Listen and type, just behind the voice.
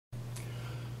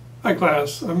Hi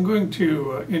class, I'm going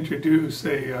to introduce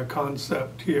a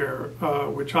concept here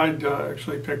which I'd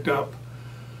actually picked up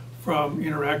from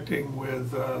interacting with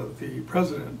the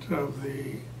president of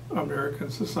the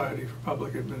American Society for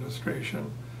Public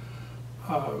Administration,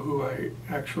 who I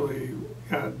actually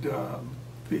had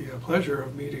the pleasure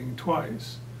of meeting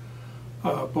twice.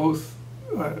 Both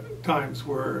times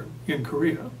were in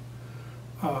Korea.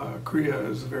 Korea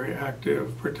is a very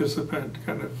active participant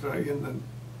kind of in the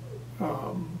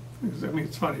I mean,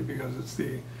 it's funny because it's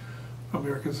the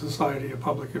American Society of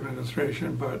Public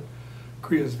Administration, but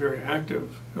Korea is very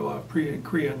active. A lot of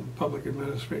Korean public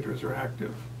administrators are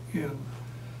active in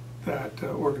that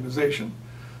organization.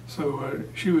 So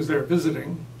she was there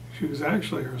visiting. She was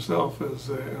actually herself as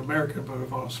an American, but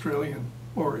of Australian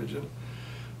origin.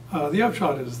 The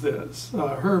upshot is this.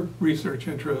 Her research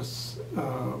interests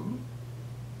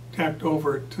tacked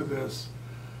over to this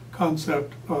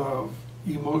concept of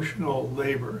emotional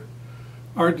labor.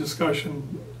 Our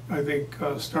discussion, I think,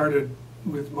 started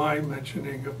with my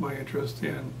mentioning of my interest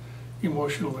in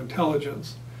emotional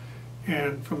intelligence,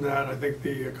 and from that I think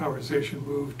the conversation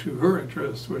moved to her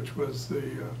interest, which was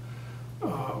the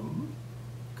kind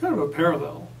of a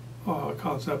parallel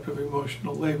concept of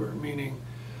emotional labor, meaning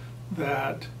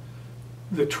that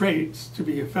the traits to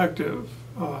be effective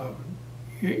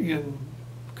in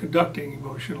conducting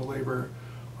emotional labor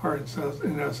are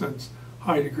in essence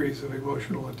high degrees of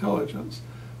emotional intelligence.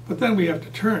 But then we have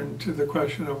to turn to the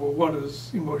question of, well, what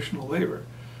is emotional labor?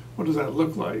 What does that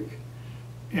look like?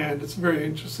 And it's a very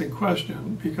interesting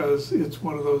question because it's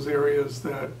one of those areas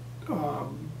that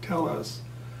tell us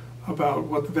about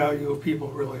what the value of people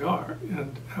really are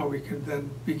and how we can then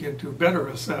begin to better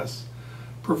assess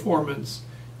performance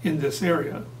in this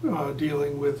area,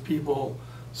 dealing with people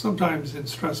sometimes in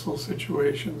stressful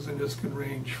situations, and this can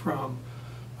range from,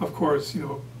 of course,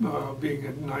 being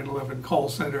a 9/11 call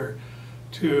center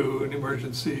to an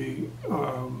emergency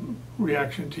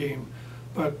reaction team,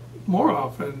 but more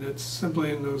often it's simply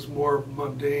in those more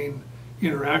mundane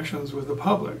interactions with the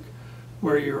public,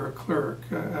 where you're a clerk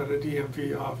at a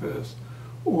DMV office,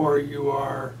 or you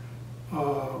are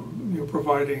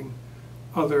providing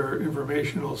other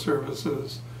informational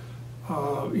services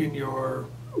in your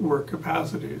work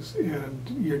capacities,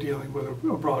 and you're dealing with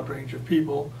a broad range of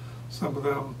people, some of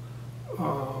them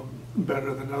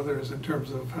better than others in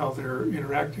terms of how they're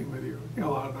interacting with you. A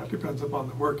lot of that depends upon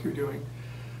the work you're doing,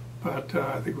 but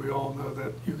I think we all know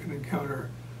that you can encounter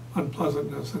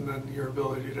unpleasantness, and then your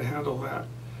ability to handle that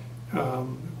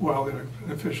while in an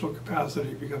official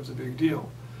capacity becomes a big deal.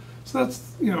 So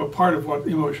that's part of what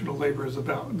emotional labor is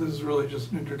about. This is really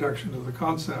just an introduction to the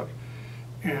concept,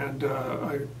 and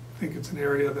I think it's an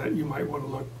area that you might want to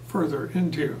look further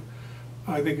into.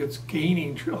 I think it's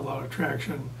gaining a lot of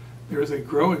traction. There is a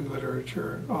growing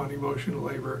literature on emotional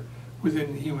labor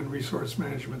within the human resource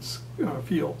management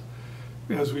field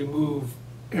as we move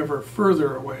ever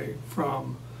further away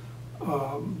from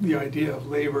the idea of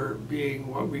labor being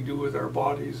what we do with our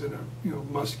bodies in a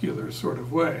muscular sort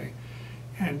of way,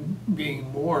 and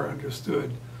being more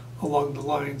understood along the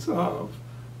lines of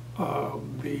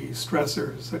the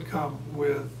stressors that come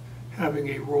with having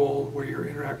a role where you're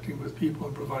interacting with people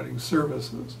and providing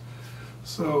services.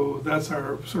 So that's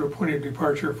our sort of point of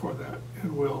departure for that,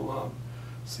 and we'll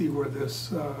see where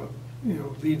this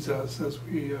leads us as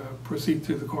we proceed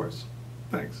through the course.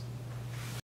 Thanks.